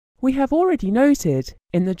We have already noted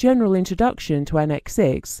in the general introduction to Annex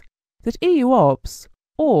 6 that EU Ops,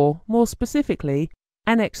 or more specifically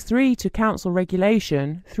Annex 3 to Council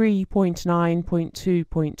Regulation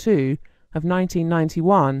 3.9.2.2 of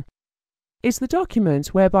 1991, is the document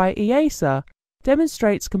whereby EASA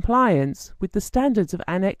demonstrates compliance with the standards of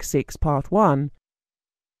Annex 6 Part 1,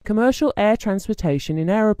 Commercial Air Transportation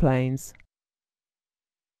in Aeroplanes.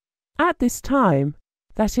 At this time,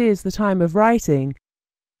 that is the time of writing,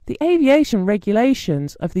 the aviation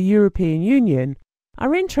regulations of the European Union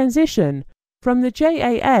are in transition from the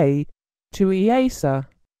JAA to EASA.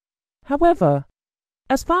 However,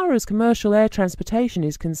 as far as commercial air transportation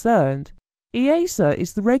is concerned, EASA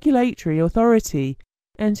is the regulatory authority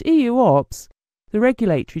and EU Ops the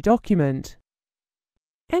regulatory document.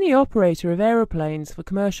 Any operator of aeroplanes for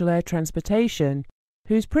commercial air transportation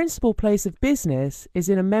whose principal place of business is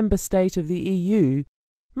in a member state of the EU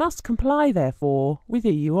must comply, therefore, with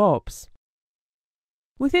EU Ops.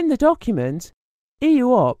 Within the document,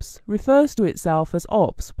 EU Ops refers to itself as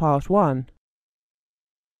Ops Part 1.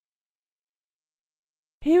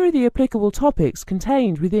 Here are the applicable topics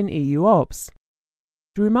contained within EU Ops.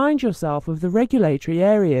 To remind yourself of the regulatory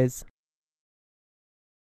areas.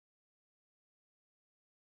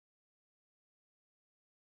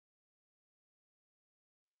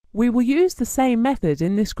 We will use the same method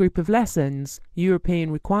in this group of lessons,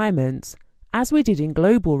 European requirements, as we did in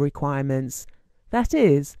global requirements, that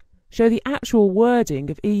is, show the actual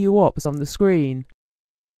wording of EU Ops on the screen.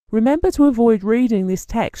 Remember to avoid reading this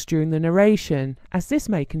text during the narration, as this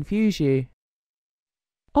may confuse you.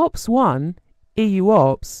 Ops 1, EU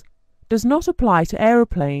Ops, does not apply to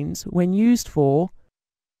aeroplanes when used for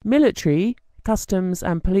military, customs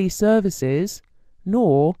and police services,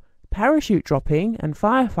 nor parachute dropping and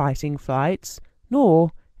firefighting flights,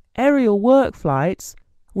 nor aerial work flights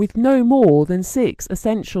with no more than 6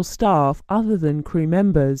 essential staff other than crew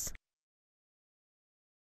members.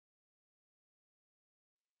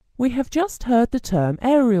 We have just heard the term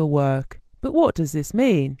aerial work, but what does this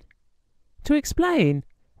mean? To explain,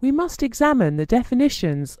 we must examine the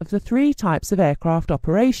definitions of the 3 types of aircraft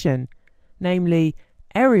operation, namely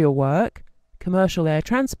aerial work, commercial air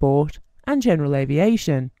transport, and general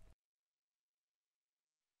aviation.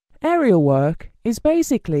 Aerial work is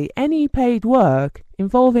basically any paid work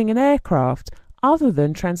involving an aircraft other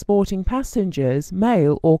than transporting passengers,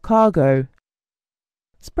 mail or cargo.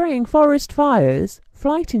 Spraying forest fires,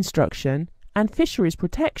 flight instruction and fisheries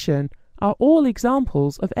protection are all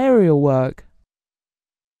examples of aerial work.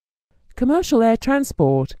 Commercial air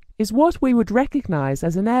transport is what we would recognize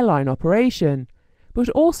as an airline operation, but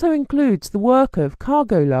also includes the work of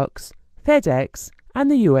Cargolux, FedEx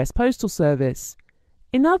and the US Postal Service.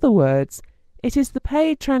 In other words, it is the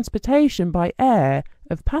paid transportation by air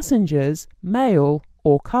of passengers, mail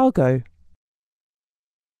or cargo.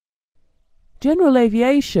 General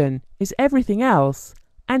aviation is everything else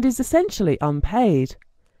and is essentially unpaid.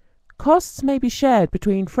 Costs may be shared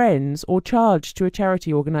between friends or charged to a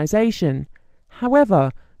charity organisation.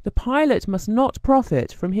 However, the pilot must not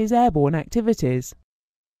profit from his airborne activities.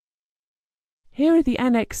 Here are the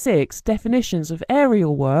Annex 6 definitions of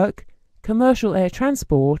aerial work, commercial air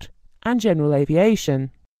transport and general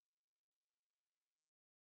aviation.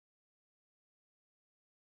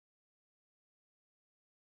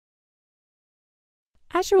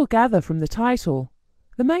 As you will gather from the title,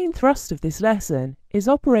 the main thrust of this lesson is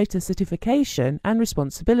operator certification and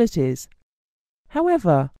responsibilities.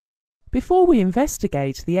 However, before we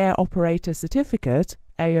investigate the Air Operator Certificate,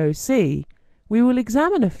 AOC, we will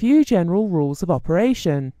examine a few general rules of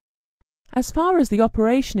operation. As far as the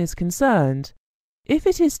operation is concerned, if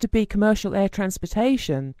it is to be commercial air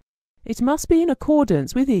transportation, it must be in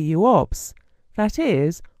accordance with EU Ops, that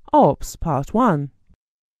is, Ops Part 1.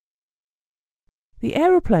 The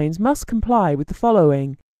aeroplanes must comply with the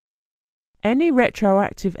following: any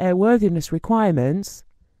retroactive airworthiness requirements,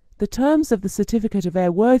 the terms of the Certificate of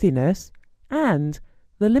Airworthiness, and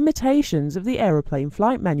the limitations of the Aeroplane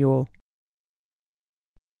Flight Manual.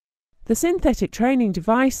 The synthetic training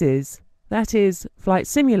devices, that is, flight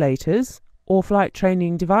simulators or flight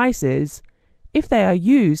training devices, if they are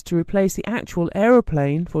used to replace the actual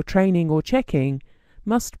aeroplane for training or checking,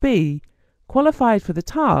 must be qualified for the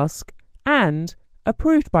task and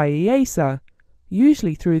approved by EASA,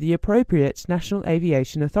 usually through the appropriate National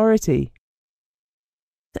Aviation Authority.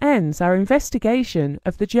 This ends our investigation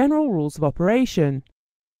of the general rules of operation.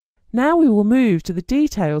 Now we will move to the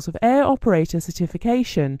details of air operator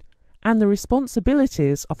certification and the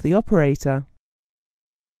responsibilities of the operator.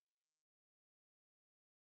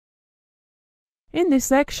 In this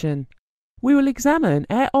section, we will examine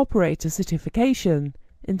air operator certification,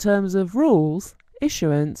 in terms of rules,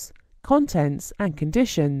 issuance, contents and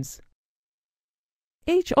conditions.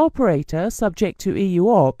 Each operator subject to EU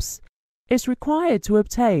OPS is required to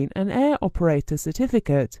obtain an Air Operator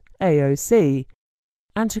Certificate, AOC,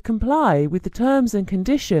 and to comply with the terms and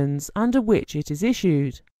conditions under which it is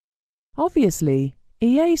issued. Obviously,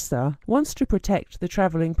 EASA wants to protect the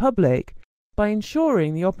travelling public by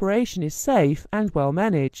ensuring the operation is safe and well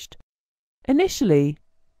managed. Initially,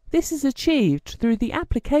 this is achieved through the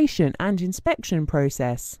application and inspection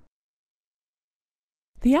process.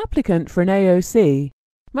 The applicant for an AOC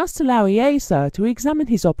must allow EASA to examine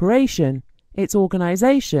his operation, its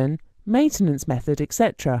organisation, maintenance method,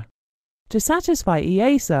 etc. To satisfy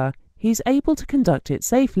EASA, he is able to conduct it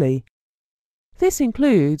safely. This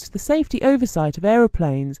includes the safety oversight of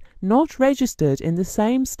aeroplanes not registered in the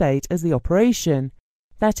same state as the operation,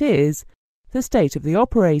 that is, the state of the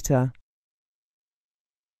operator.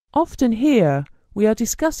 Often here, we are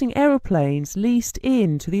discussing aeroplanes leased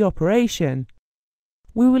in to the operation.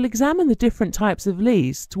 We will examine the different types of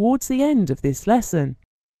lease towards the end of this lesson.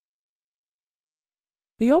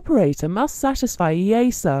 The operator must satisfy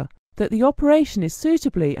EASA that the operation is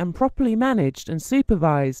suitably and properly managed and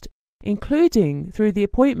supervised, including through the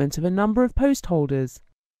appointment of a number of post holders.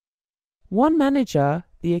 One manager,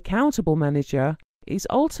 the accountable manager, is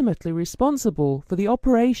ultimately responsible for the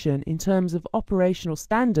operation in terms of operational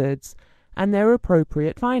standards and their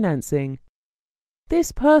appropriate financing.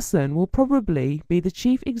 This person will probably be the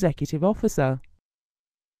Chief Executive Officer.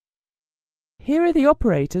 Here are the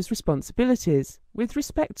operator's responsibilities with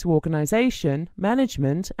respect to organisation,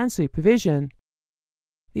 management and supervision.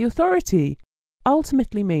 The authority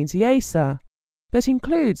ultimately means EASA, but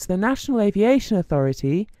includes the National Aviation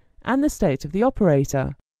Authority and the state of the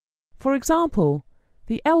operator. For example,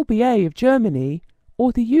 the LBA of Germany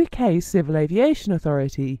or the UK Civil Aviation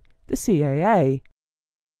Authority, the CAA.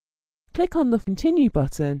 Click on the Continue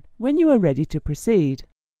button when you are ready to proceed.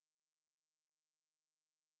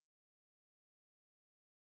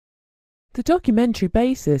 The documentary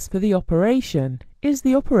basis for the operation is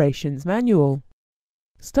the Operations Manual.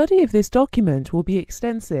 Study of this document will be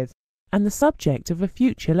extensive and the subject of a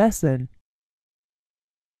future lesson.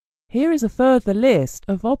 Here is a further list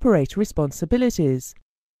of operator responsibilities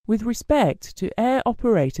with respect to Air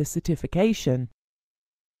Operator Certification.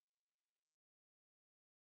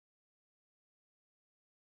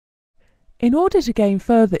 In order to gain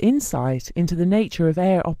further insight into the nature of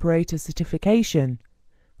Air Operator Certification,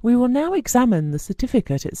 we will now examine the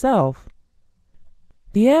certificate itself.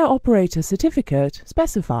 The Air Operator Certificate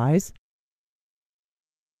specifies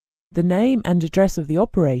the name and address of the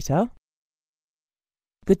operator,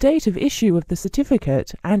 the date of issue of the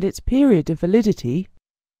certificate and its period of validity,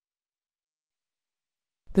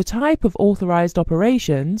 the type of authorised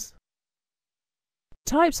operations,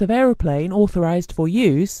 types of aeroplane authorised for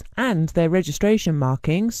use and their registration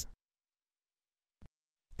markings,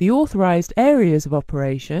 the authorised areas of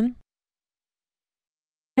operation,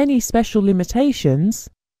 any special limitations,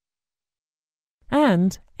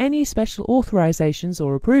 and any special authorizations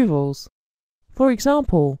or approvals. For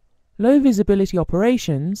example, low visibility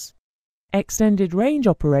operations, extended range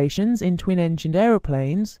operations in twin-engined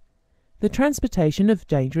aeroplanes, the transportation of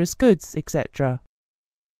dangerous goods, etc.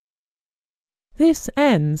 This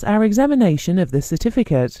ends our examination of the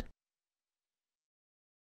certificate.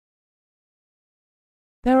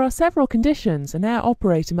 There are several conditions an air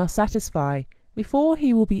operator must satisfy before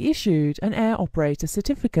he will be issued an Air Operator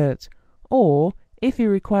Certificate, or if he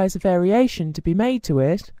requires a variation to be made to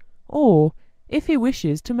it, or if he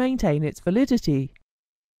wishes to maintain its validity.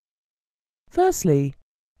 Firstly,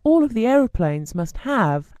 all of the aeroplanes must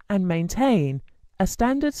have and maintain a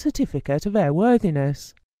standard certificate of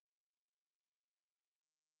airworthiness.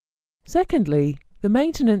 Secondly, the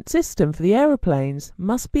maintenance system for the aeroplanes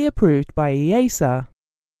must be approved by EASA.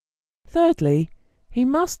 Thirdly, he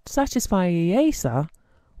must satisfy EASA,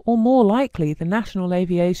 or more likely the National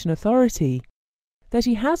Aviation Authority, that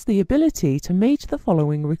he has the ability to meet the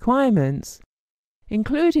following requirements,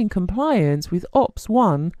 including compliance with OPS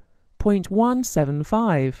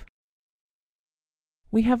 1.175.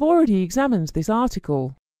 We have already examined this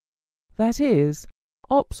article, that is,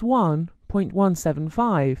 OPS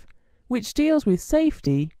 1.175, which deals with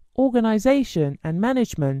safety, organisation and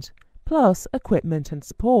management, plus equipment and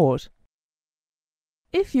support.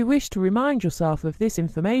 If you wish to remind yourself of this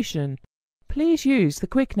information, please use the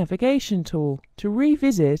quick navigation tool to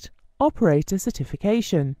revisit Operator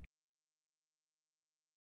Certification.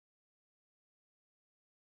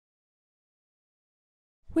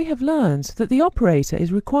 We have learned that the operator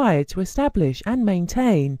is required to establish and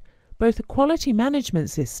maintain both a quality management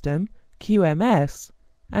system, QMS,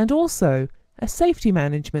 and also a Safety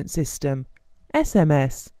Management System,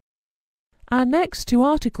 SMS. Our next two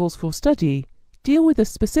articles for study deal with the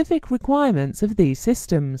specific requirements of these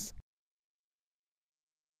systems.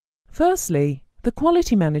 Firstly, the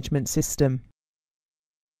Quality Management System.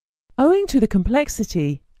 Owing to the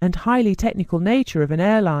complexity and highly technical nature of an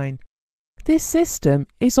airline, this system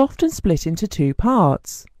is often split into two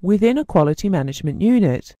parts within a quality management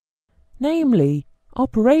unit, namely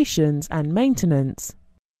operations and maintenance.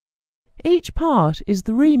 Each part is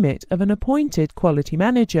the remit of an appointed quality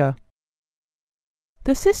manager.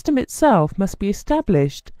 The system itself must be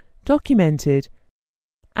established, documented,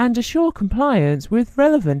 and assure compliance with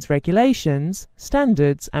relevant regulations,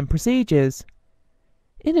 standards, and procedures.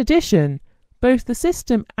 In addition, both the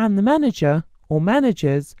system and the manager, or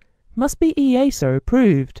managers, must be EASA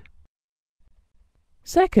approved.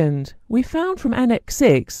 Second, we found from Annex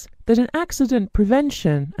 6 that an accident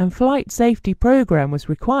prevention and flight safety program was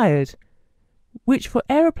required, which for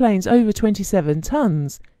aeroplanes over 27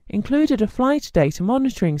 tons included a flight data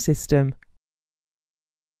monitoring system.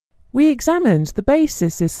 We examined the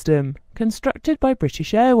BASIS system constructed by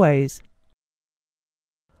British Airways.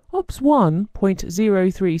 OPS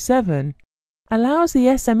 1.037 allows the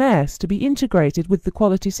SMS to be integrated with the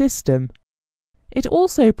quality system. It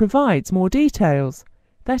also provides more details,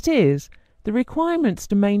 that is, the requirements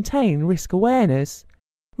to maintain risk awareness,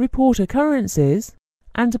 report occurrences,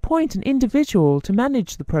 and appoint an individual to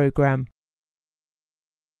manage the program.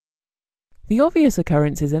 The obvious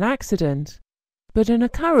occurrence is an accident, but an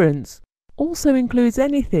occurrence also includes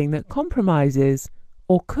anything that compromises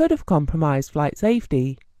or could have compromised flight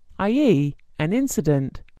safety, i.e., an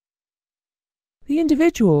incident. The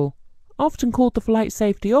individual, often called the flight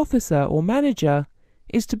safety officer or manager,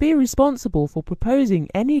 is to be responsible for proposing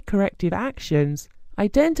any corrective actions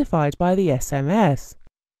identified by the SMS.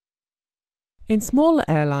 In smaller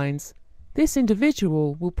airlines, this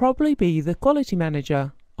individual will probably be the quality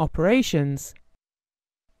manager, operations.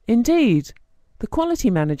 Indeed, the quality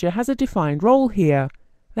manager has a defined role here,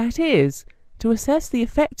 that is, to assess the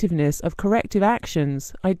effectiveness of corrective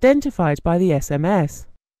actions identified by the SMS.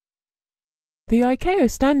 The ICAO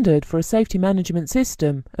standard for a safety management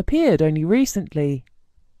system appeared only recently.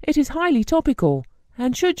 It is highly topical,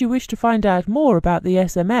 and should you wish to find out more about the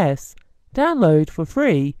SMS, download for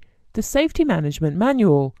free the Safety Management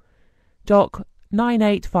Manual, Doc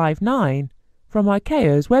 9859, from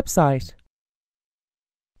ICAO's website.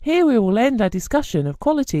 Here we will end our discussion of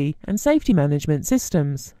quality and safety management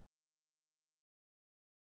systems.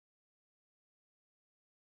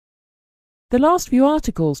 The last few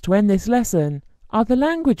articles to end this lesson are the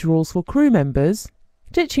language rules for crew members,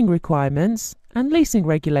 ditching requirements, and leasing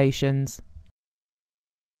regulations.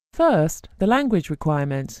 First, the language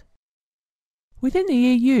requirement. Within the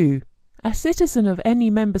EU, a citizen of any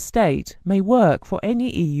member state may work for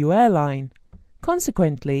any EU airline.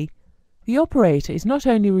 Consequently, the operator is not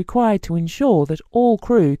only required to ensure that all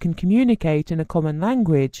crew can communicate in a common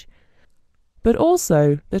language, but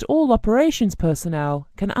also that all operations personnel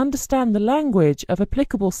can understand the language of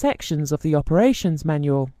applicable sections of the operations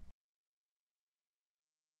manual.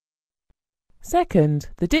 Second,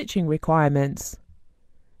 the ditching requirements.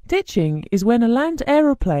 Ditching is when a land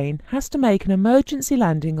aeroplane has to make an emergency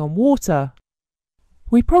landing on water.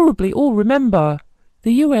 We probably all remember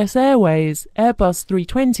the US Airways Airbus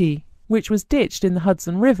 320, which was ditched in the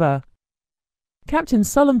Hudson River. Captain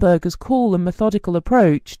Sullenberger's cool and methodical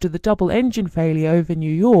approach to the double engine failure over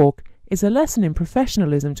New York is a lesson in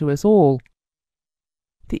professionalism to us all.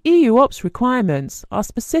 The EU OPS requirements are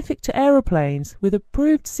specific to aeroplanes with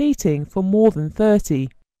approved seating for more than 30.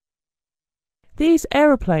 These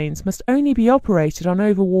aeroplanes must only be operated on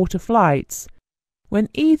overwater flights when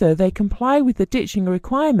either they comply with the ditching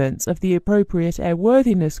requirements of the appropriate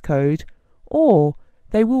airworthiness code, or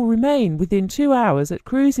they will remain within 2 hours at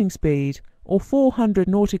cruising speed or 400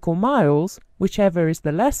 nautical miles, whichever is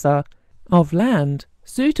the lesser, of land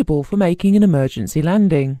suitable for making an emergency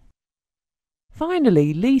landing.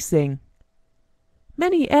 Finally, leasing.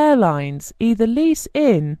 Many airlines either lease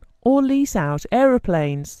in or lease out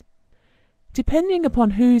aeroplanes. Depending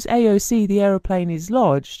upon whose AOC the aeroplane is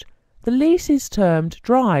lodged, the lease is termed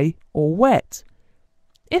dry or wet.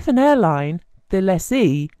 If an airline, the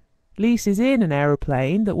lessee, leases in an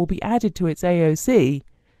aeroplane that will be added to its AOC,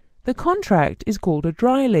 the contract is called a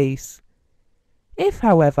dry lease. If,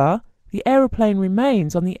 however, the aeroplane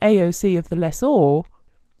remains on the AOC of the lessor,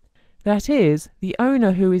 that is, the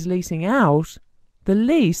owner who is leasing out, the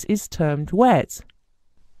lease is termed wet.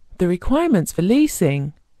 The requirements for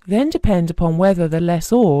leasing then depend upon whether the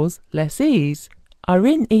lessors, lessees, are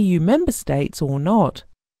in EU member states or not.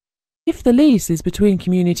 If the lease is between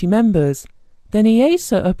community members, then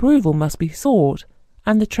EASA approval must be sought,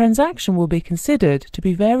 and the transaction will be considered to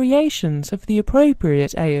be variations of the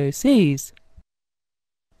appropriate AOCs.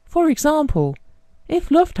 For example, if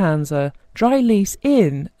Lufthansa dry lease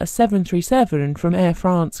in a 737 from Air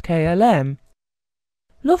France KLM,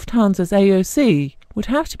 Lufthansa's AOC would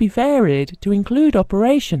have to be varied to include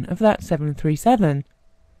operation of that 737.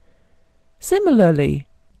 Similarly,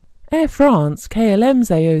 Air France KLM's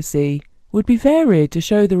AOC would be varied to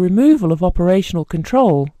show the removal of operational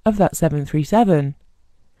control of that 737.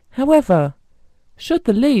 However, should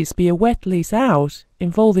the lease be a wet lease out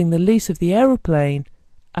involving the lease of the aeroplane,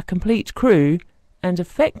 a complete crew, and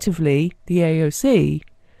effectively the AOC,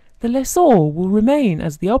 the lessor will remain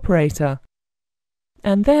as the operator,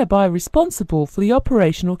 and thereby responsible for the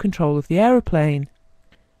operational control of the aeroplane.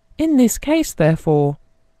 In this case, therefore,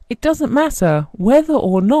 it doesn't matter whether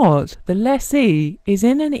or not the lessee is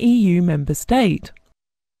in an EU member state.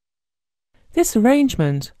 This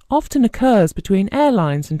arrangement often occurs between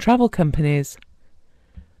airlines and travel companies.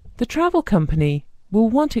 The travel company will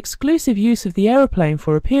want exclusive use of the aeroplane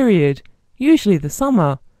for a period, usually the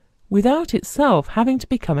summer, without itself having to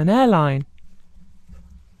become an airline.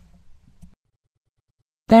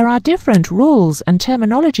 There are different rules and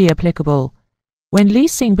terminology applicable when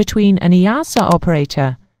leasing between an EASA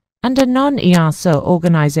operator and a non-EASA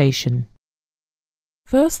organization.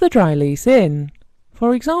 First, the dry lease in.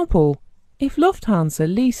 For example, if Lufthansa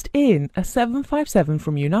leased in a 757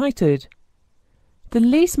 from United, the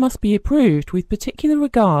lease must be approved with particular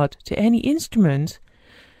regard to any instrument,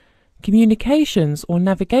 communications or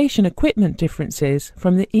navigation equipment differences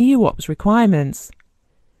from the EU OPS requirements.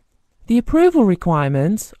 The approval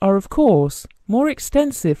requirements are, of course, more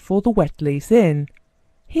extensive for the wet lease in.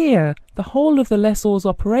 Here, the whole of the lessor's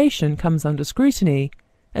operation comes under scrutiny,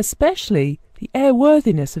 especially the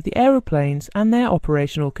airworthiness of the aeroplanes and their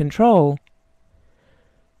operational control.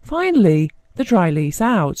 Finally, the dry lease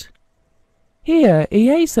out. Here,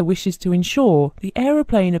 EASA wishes to ensure the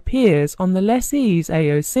aeroplane appears on the lessee's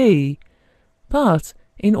AOC, but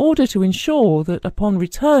in order to ensure that upon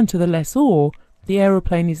return to the lessor the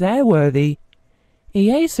aeroplane is airworthy,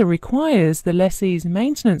 EASA requires the lessee's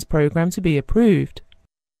maintenance program to be approved.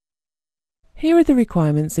 Here are the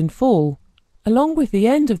requirements in full, along with the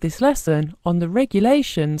end of this lesson on the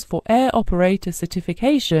regulations for air operator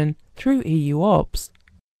certification through EU OPS.